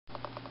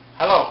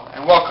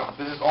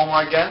This is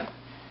Omar again.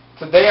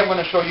 Today I'm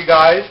going to show you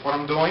guys what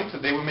I'm doing.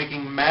 Today we're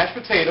making mashed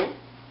potato,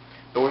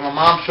 the way my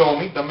mom showed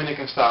me,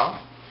 Dominican style.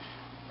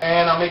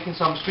 And I'm making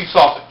some sweet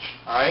sausage.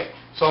 Alright?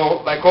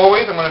 So, like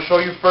always, I'm going to show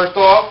you first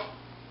off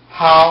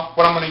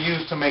what I'm going to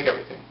use to make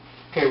everything.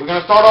 Okay, we're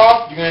going to start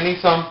off. You're going to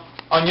need some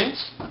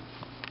onions,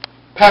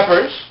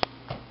 peppers,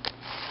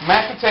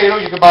 mashed potato.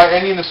 You can buy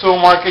any in the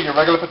supermarket, your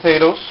regular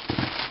potatoes.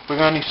 We're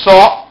going to need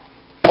salt,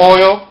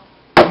 oil,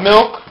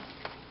 milk,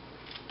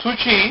 2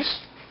 cheese,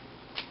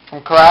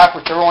 from Kraft,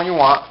 whichever one you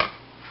want.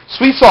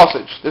 Sweet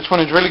sausage. This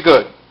one is really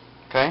good.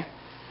 Okay?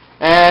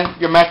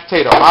 And your mashed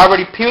potato. I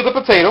already peeled the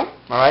potato.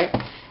 Alright?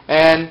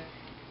 And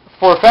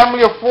for a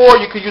family of 4,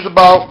 you could use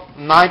about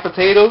 9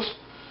 potatoes.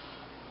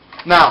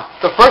 Now,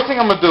 the first thing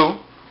I'm going to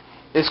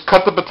do is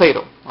cut the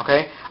potato.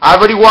 Okay? I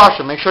already washed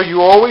them. Make sure you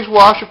always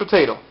wash your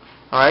potato.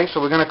 Alright?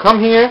 So we're going to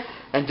come here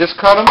and just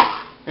cut them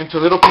into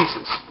little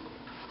pieces.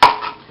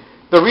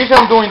 The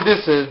reason I'm doing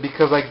this is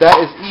because like that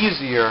is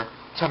easier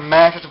to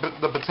mash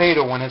the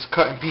potato when it's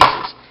cut in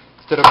pieces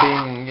instead of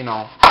being,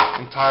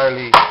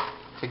 entirely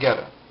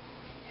together.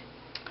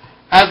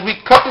 As we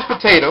cut this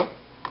potato,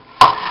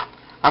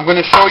 I'm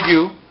going to show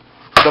you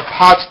the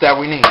pots that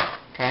we need.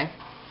 Okay?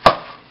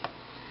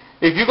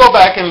 If you go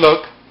back and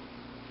look,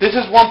 this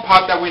is one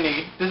pot that we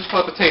need. This is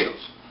for the potatoes.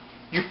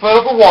 You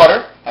fill it with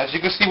water, as you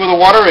can see where the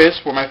water is,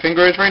 where my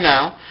finger is right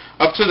now,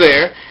 up to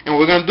there. And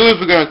what we're going to do is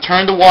we're going to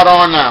turn the water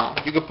on now.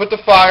 You can put the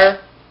fire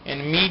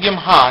in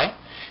medium-high,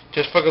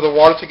 just for the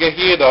water to get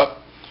heated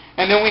up.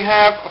 And then we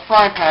have a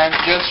frying pan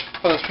just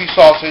for the sweet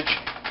sausage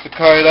to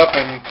cut it up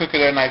and cook it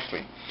there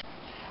nicely.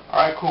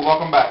 Alright, cool,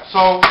 welcome back.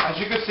 So,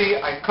 as you can see,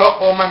 I cut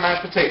all my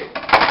mashed potatoes.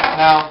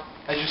 Now,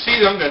 as you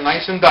see them, they're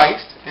nice and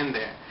diced in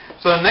there.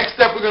 So the next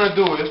step we're going to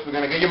do is we're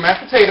going to get your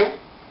mashed potato,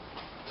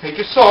 take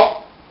your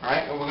salt,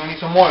 alright, and we're going to need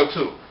some oil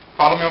too.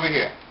 Follow me over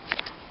here.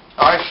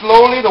 Alright,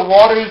 slowly the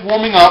water is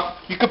warming up.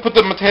 You could put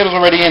the potatoes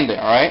already in there,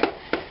 alright?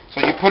 So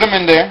you put them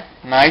in there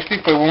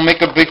nicely so it won't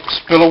make a big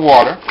spill of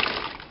water.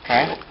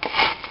 Okay?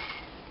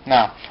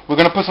 Now, we're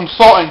going to put some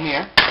salt in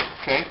here.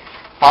 Okay?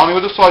 Follow me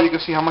with the salt. You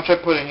can see how much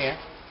I put in here.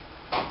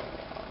 1,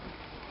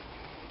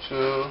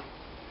 2,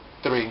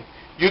 3.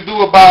 You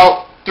do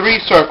about 3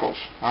 circles.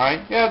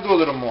 Alright? Yeah, do a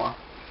little more.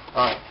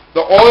 Alright.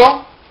 The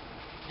oil,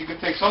 you can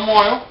take some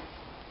oil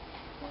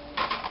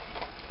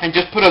and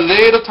just put a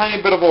little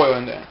tiny bit of oil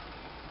in there.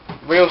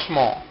 Real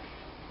small.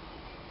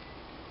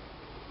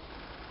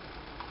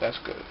 That's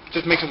good.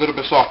 Just makes it a little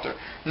bit softer.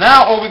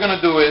 Now all we're going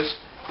to do is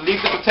leave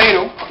the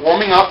potato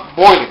warming up,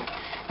 boiling.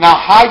 Now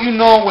how do you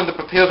know when the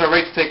potatoes are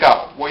ready to take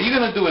out? What you're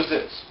going to do is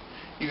this.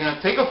 You're going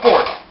to take a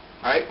fork.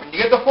 Right? When you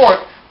get the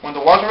fork, when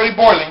the water's already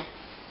boiling,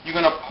 you're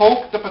going to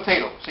poke the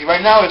potato. See, right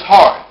now it's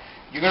hard.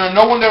 You're going to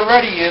know when they're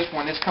ready is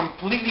when it's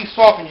completely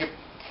soft and your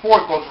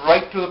fork goes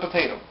right through the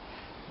potato.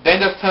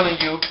 Then that's telling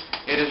you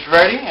it is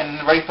ready and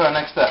ready for the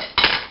next step.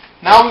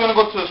 Now we're going to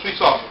go to the sweet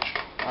sausage.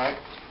 Alright?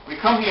 We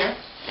come here.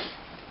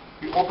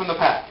 You open the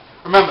pan.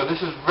 Remember,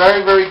 this is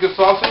very, very good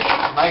sausage.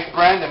 Nice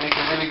brand that makes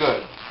it really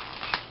good.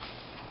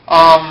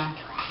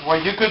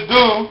 What you could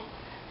do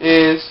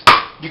is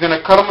you're going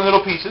to cut them in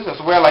little pieces. That's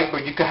the way I like,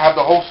 but you could have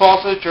the whole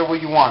sausage or what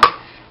you want.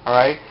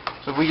 Alright?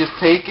 So we just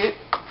take it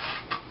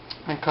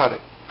and cut it.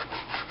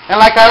 And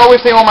like I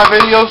always say on my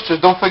videos,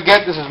 just don't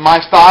forget this is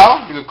my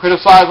style. You can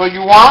criticize what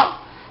you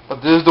want, but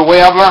this is the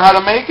way I've learned how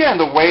to make it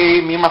and the way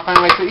me and my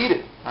family like to eat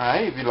it.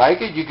 Alright? If you like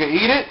it, you can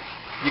eat it.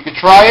 You can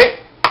try it.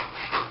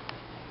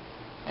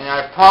 And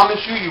I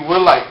promise you, you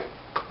will like it.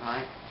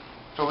 Alright?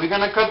 So we're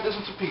going to cut this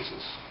into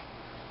pieces.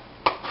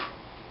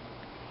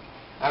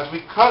 As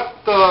we cut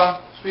the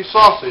sweet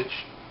sausage,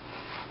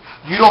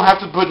 you don't have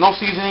to put no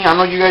seasoning. I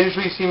know you guys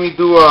usually see me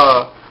do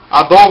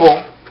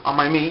adobo on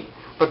my meat.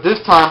 But this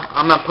time,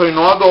 I'm not putting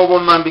no adobo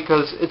on mine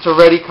because it's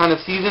already kind of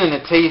seasoned and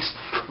it tastes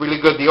really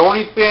good. The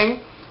only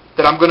thing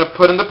that I'm going to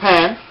put in the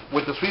pan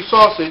with the sweet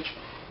sausage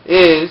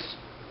is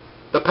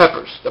the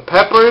peppers. The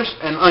peppers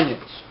and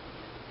onions.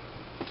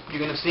 You're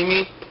going to see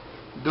me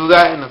do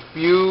that in a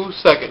few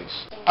seconds.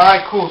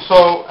 Alright, cool.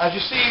 So, as you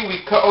see,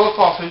 we cut all the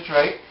sausage,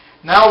 right?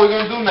 Now what we're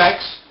going to do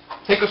next,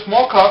 take a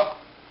small cup,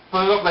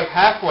 fill it up like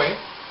halfway.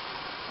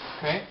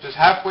 Okay, just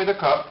halfway the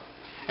cup.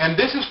 And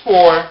this is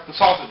for the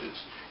sausages.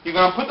 You're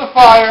going to put the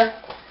fire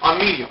on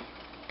medium.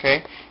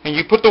 Okay? And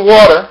you put the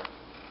water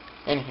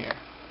in here.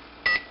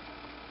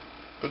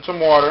 Put some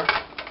water.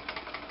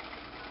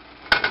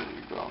 There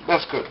you go.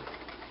 That's good.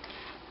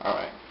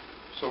 Alright.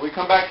 So we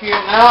come back here.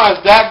 Now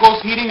as that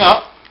goes heating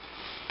up,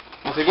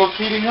 as that goes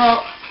heating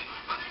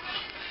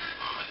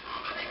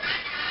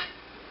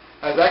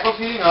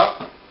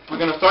up, we're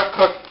going to start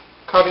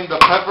cutting the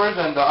peppers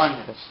and the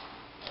onions.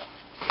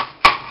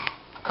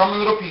 Come in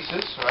little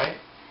pieces, right?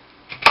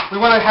 We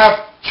want to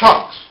have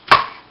chunks.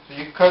 So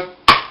you cut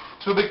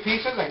 2 big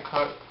pieces and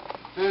cut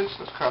this.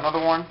 Let's cut another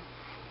one.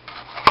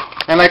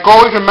 And like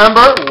always,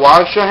 remember,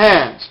 wash your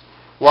hands.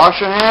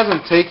 Wash your hands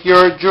and take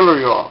your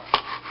jewelry off.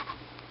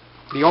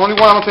 The only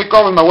one I'm going to take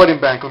off is my wedding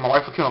band because my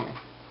wife will kill me.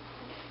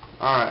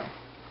 Alright.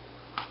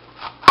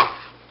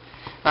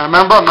 Now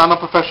remember, I'm not a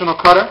professional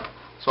cutter,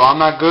 so I'm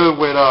not good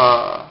with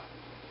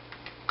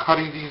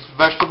cutting these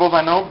vegetables,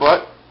 I know,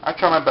 but I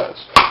try my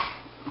best.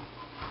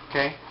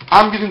 Okay,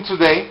 I'm using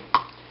today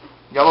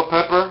yellow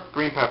pepper,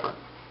 green pepper,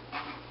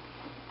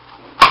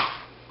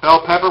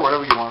 bell pepper,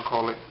 whatever you want to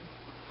call it.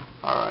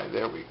 Alright,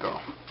 there we go.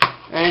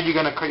 And you're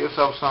going to cut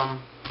yourself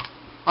some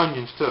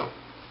onions too.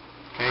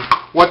 Okay,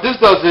 what this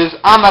does is,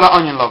 I'm not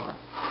an onion lover,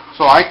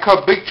 so I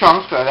cut big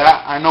chunks so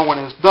that I know when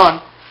it's done,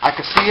 I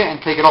can see it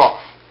and take it off.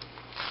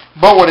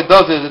 But what it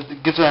does is,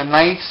 it gives it a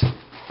nice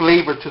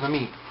flavor to the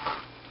meat.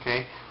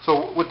 Okay,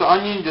 so with the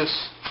onion, just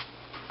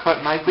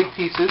cut nice big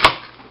pieces.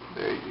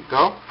 There you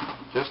go.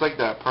 Just like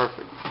that.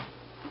 Perfect.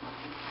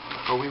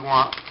 That's what we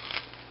want.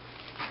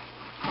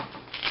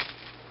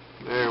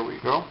 There we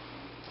go.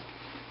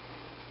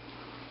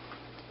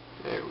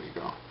 There we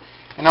go.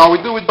 And all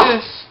we do with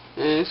this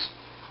is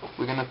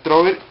we're going to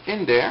throw it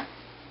in there.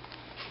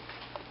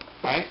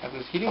 Right? As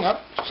it's heating up,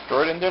 just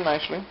throw it in there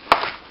nicely.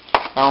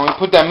 Now when we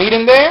put that meat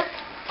in there,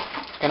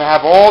 it's going to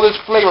have all this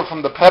flavor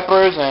from the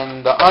peppers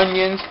and the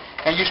onions.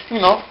 And you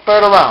know, throw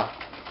it around.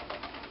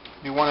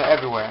 You want it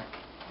everywhere.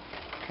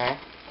 Okay,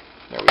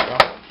 there we go.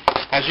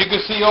 As you can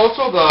see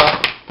also, the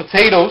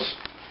potatoes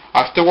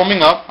are still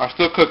warming up, are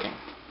still cooking.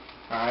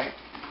 Alright,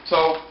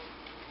 so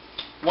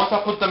once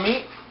I put the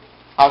meat,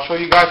 I'll show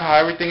you guys how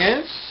everything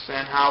is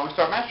and how we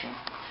start mashing.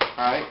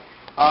 Alright,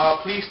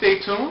 please stay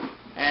tuned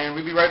and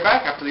we'll be right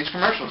back after these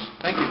commercials.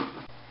 Thank you.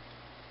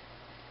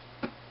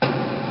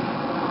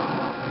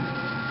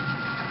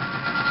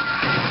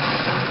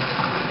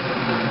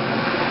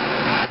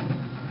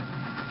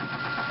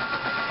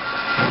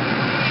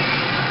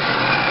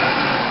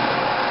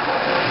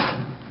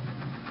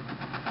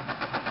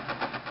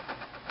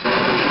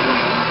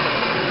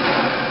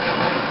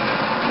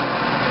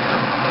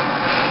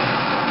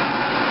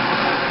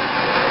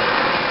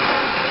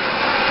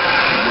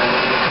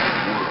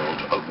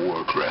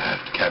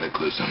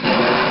 Cataclysm.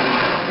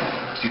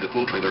 See the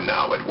full trailer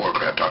now at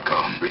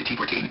warcraft.com. Rated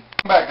T14.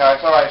 Back, guys.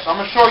 Alright, so I'm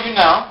going to show you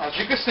now. As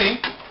you can see,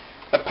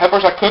 the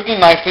peppers are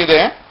cooking nicely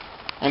there,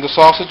 and the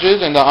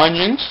sausages and the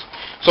onions.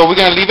 So we're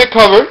going to leave it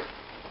covered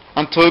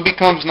until it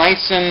becomes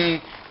nice and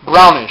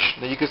brownish,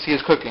 that you can see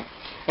it's cooking.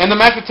 And the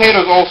mashed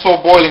potato is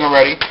also boiling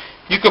already.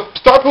 You could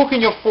start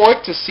poking your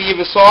fork to see if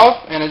it's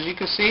soft, and as you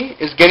can see,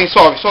 it's getting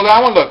soft. So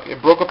that one, look,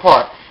 it broke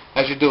apart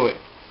as you do it.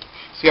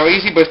 See how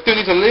easy, but it still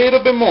needs a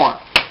little bit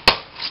more.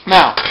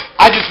 Now,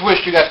 I just wish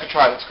you guys could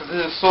try this, because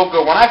this is so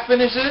good. When I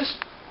finish this,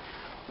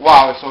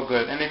 wow, it's so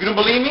good. And if you don't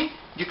believe me,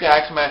 you can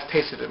ask somebody that's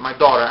tasted it. My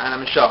daughter, Anna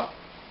Michelle.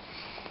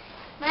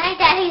 My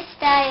daddy's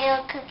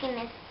style cooking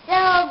is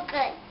so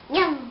good.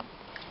 Yum.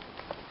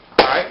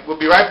 Alright, we'll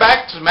be right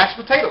back to mashed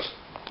potatoes.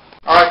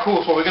 Alright,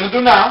 cool. So what we're going to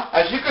do now,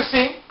 as you can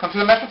see, come to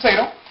the mashed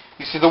potato.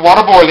 You see the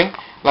water boiling.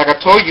 Like I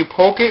told you,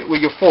 poke it with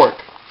your fork.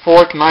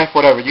 Fork, knife,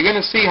 whatever. You're going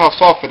to see how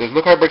soft it is.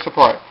 Look how it breaks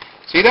apart.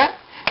 See that?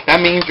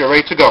 That means you're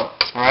ready to go.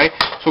 Alright?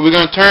 So we're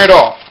going to turn it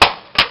off.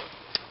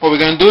 What we're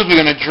going to do is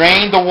we're going to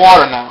drain the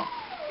water now.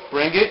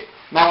 Bring it.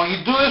 Now when you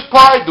do this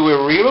part, do it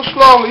real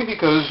slowly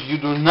because you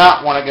do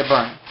not want to get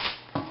burned.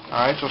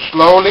 Alright, so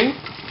slowly.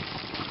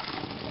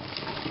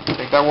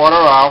 Take that water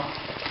out.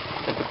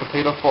 Let the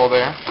potato fall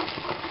there.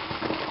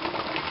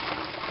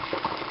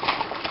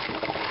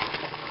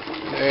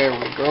 There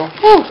we go.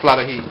 Woo, that's a lot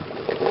of heat.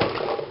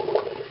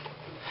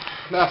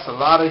 That's a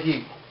lot of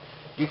heat.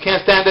 You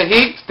can't stand the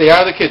heat, stay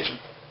out of the kitchen.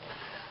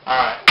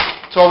 Alright,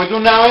 so what we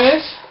do now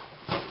is,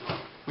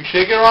 we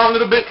shake it around a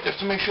little bit just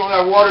to make sure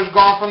that water is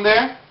gone from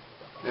there.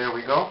 There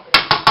we go.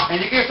 And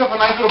you get yourself a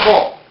nice little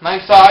bowl.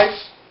 Nice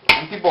size,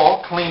 empty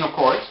bowl, clean of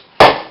course.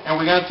 And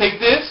we're going to take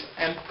this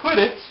and put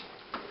it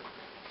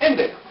in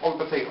there, over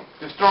the potato.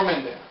 Just throw them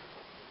in there.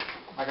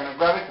 I'm going to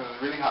grab it because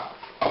it's really hot.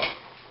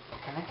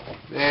 Okay,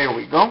 there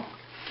we go.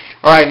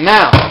 Alright,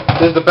 now,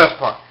 this is the best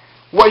part.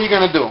 What are you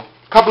going to do?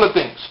 A couple of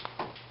things.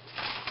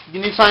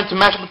 You need something to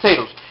mash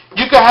potatoes.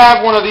 You could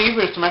have one of these,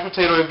 which is to mash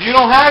potato. If you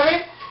don't have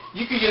it,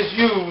 you could just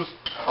use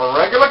a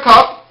regular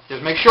cup.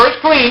 Just make sure it's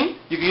clean.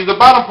 You can use the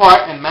bottom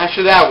part and mash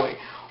it that way.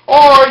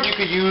 Or you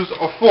could use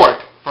a fork.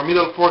 For me,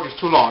 the fork is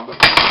too long, but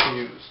you can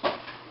use.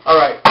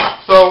 Alright,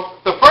 so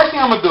the first thing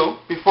I'm going to do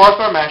before I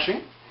start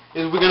mashing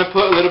is we're going to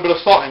put a little bit of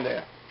salt in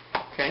there.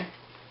 Okay?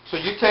 So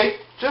you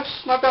take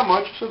just not that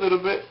much, just a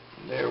little bit.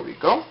 There we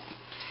go.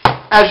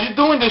 As you're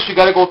doing this, you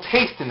got to go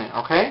tasting it,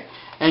 okay?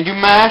 And you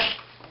mash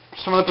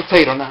some of the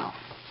potato now.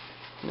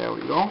 There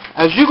we go.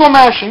 As you go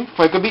mashing,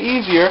 for it could be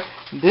easier,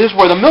 this is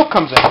where the milk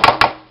comes in.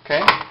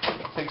 Okay?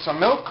 Take some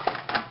milk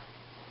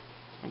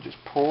and just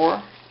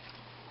pour.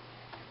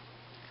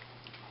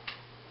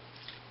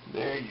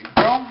 There you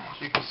go,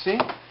 as you can see.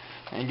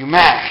 And you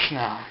mash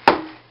now.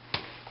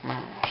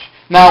 Mash.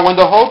 Now, when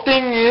the whole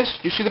thing is,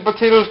 you see the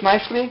potatoes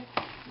nicely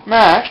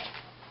mashed,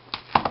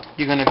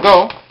 you're going to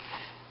go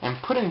and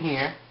put in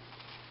here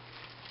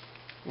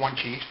one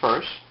cheese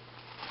first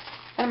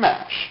and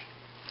mash.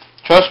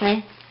 Trust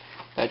me,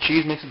 that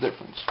cheese makes a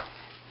difference.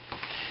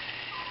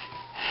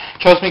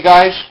 Trust me,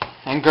 guys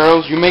and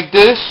girls, you make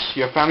this,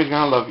 your family's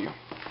going to love you.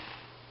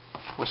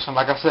 With some,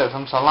 like I said,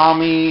 some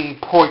salami,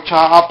 pork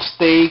chop,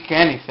 steak,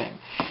 anything.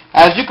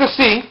 As you can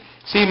see,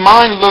 See,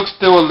 mine looks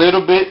still a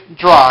little bit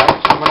dry,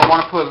 so I'm going to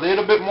want to put a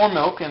little bit more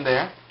milk in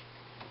there.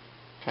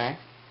 Okay,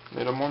 a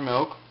little more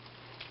milk.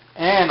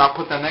 And I'll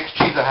put the next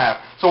cheese I have.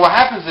 So what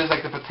happens is,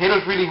 like, the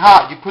potato's really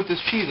hot, you put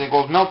this cheese, it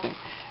goes melting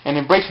and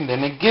it breaks in there,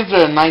 and it gives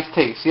it a nice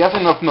taste. See, that's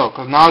enough milk,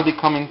 because now it's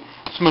becoming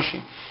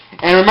smushy.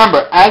 And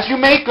remember, as you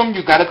make them,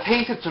 you got to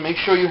taste it to make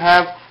sure you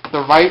have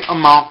the right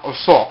amount of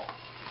salt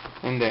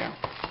in there.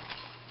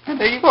 And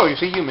there you go. You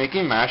see, you're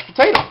making mashed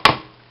potato.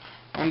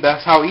 And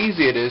that's how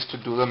easy it is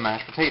to do the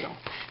mashed potato.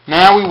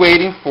 Now we're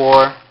waiting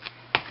for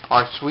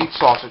our sweet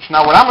sausage.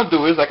 Now what I'm going to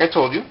do is, like I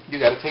told you, you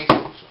got to taste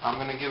it. So I'm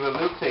going to give it a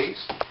little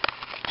taste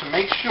to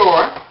make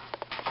sure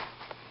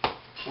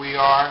we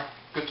are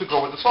good to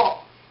go with the salt.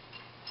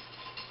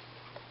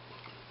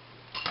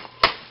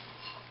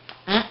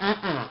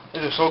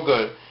 It is so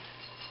good.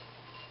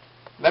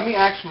 Let me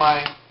ask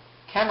my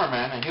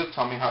cameraman and he'll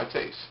tell me how it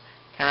tastes.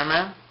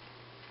 Cameraman?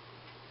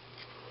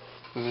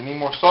 Does it need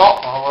more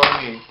salt or what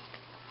do you need?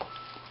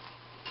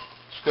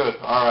 It's good.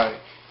 Alright.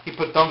 He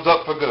put thumbs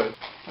up for good.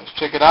 Let's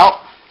check it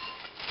out.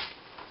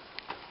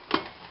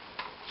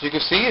 As you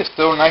can see, it's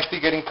still nicely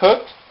getting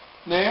cooked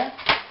there.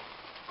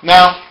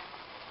 Now,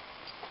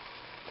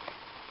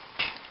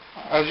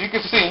 as you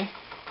can see,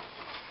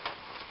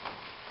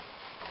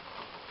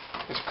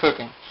 it's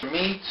cooking. The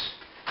meats,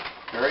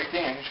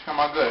 everything, and it should come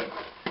out good.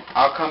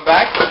 I'll come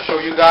back to show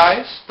you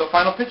guys the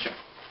final picture.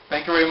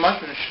 Thank you very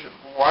much for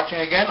watching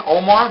again.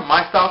 Omar,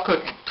 My Style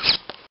Cooking.